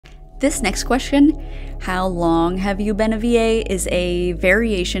This next question, how long have you been a VA, is a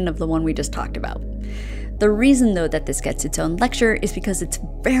variation of the one we just talked about. The reason, though, that this gets its own lecture is because it's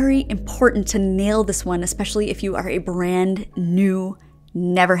very important to nail this one, especially if you are a brand new,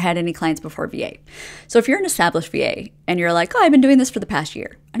 never had any clients before VA. So if you're an established VA and you're like, oh, I've been doing this for the past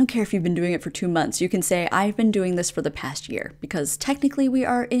year. I don't care if you've been doing it for 2 months. You can say, I've been doing this for the past year, because technically we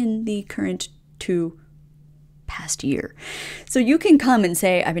are in the current past year. So you can come and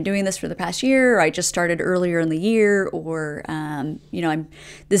say, I've been doing this for the past year, or I just started earlier in the year, or,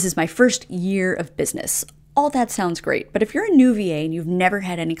 this is my first year of business. All that sounds great. But if you're a new VA and you've never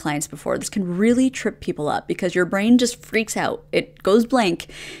had any clients before, this can really trip people up because your brain just freaks out. It goes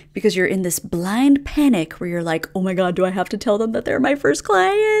blank because you're in this blind panic where you're like, oh my God, do I have to tell them that they're my first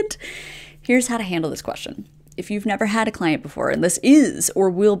client? Here's how to handle this question. If you've never had a client before, and this is or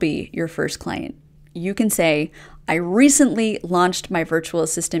will be your first client, you can say, I recently launched my virtual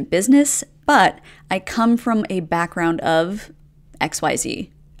assistant business, but I come from a background of XYZ.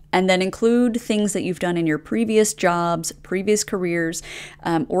 And then include things that you've done in your previous jobs, previous careers,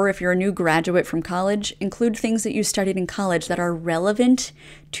 or if you're a new graduate from college, include things that you studied in college that are relevant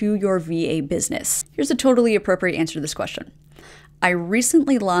to your VA business. Here's a totally appropriate answer to this question. I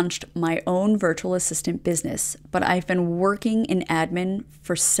recently launched my own virtual assistant business, but I've been working in admin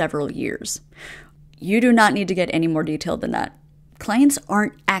for several years. You do not need to get any more detailed than that. Clients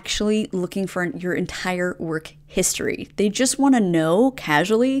aren't actually looking for your entire work history. They just want to know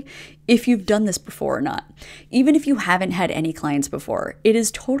casually if you've done this before or not. Even if you haven't had any clients before, it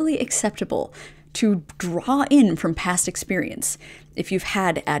is totally acceptable to draw in from past experience. If you've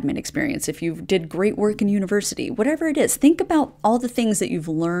had admin experience, if you did great work in university, whatever it is, think about all the things that you've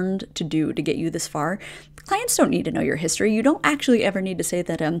learned to do to get you this far. Clients don't need to know your history. You don't actually ever need to say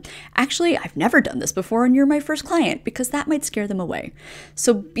that, actually, I've never done this before and you're my first client, because that might scare them away.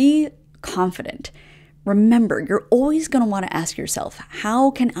 So be confident. Remember, you're always going to want to ask yourself,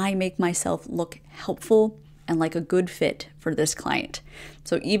 how can I make myself look helpful and like a good fit for this client?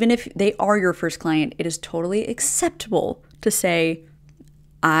 So even if they are your first client, it is totally acceptable to say,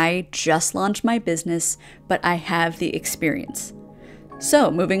 I just launched my business, but I have the experience.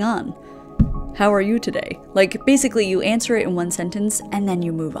 So moving on. How are you today? Like, basically you answer it in one sentence and then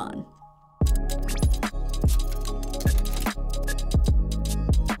you move on.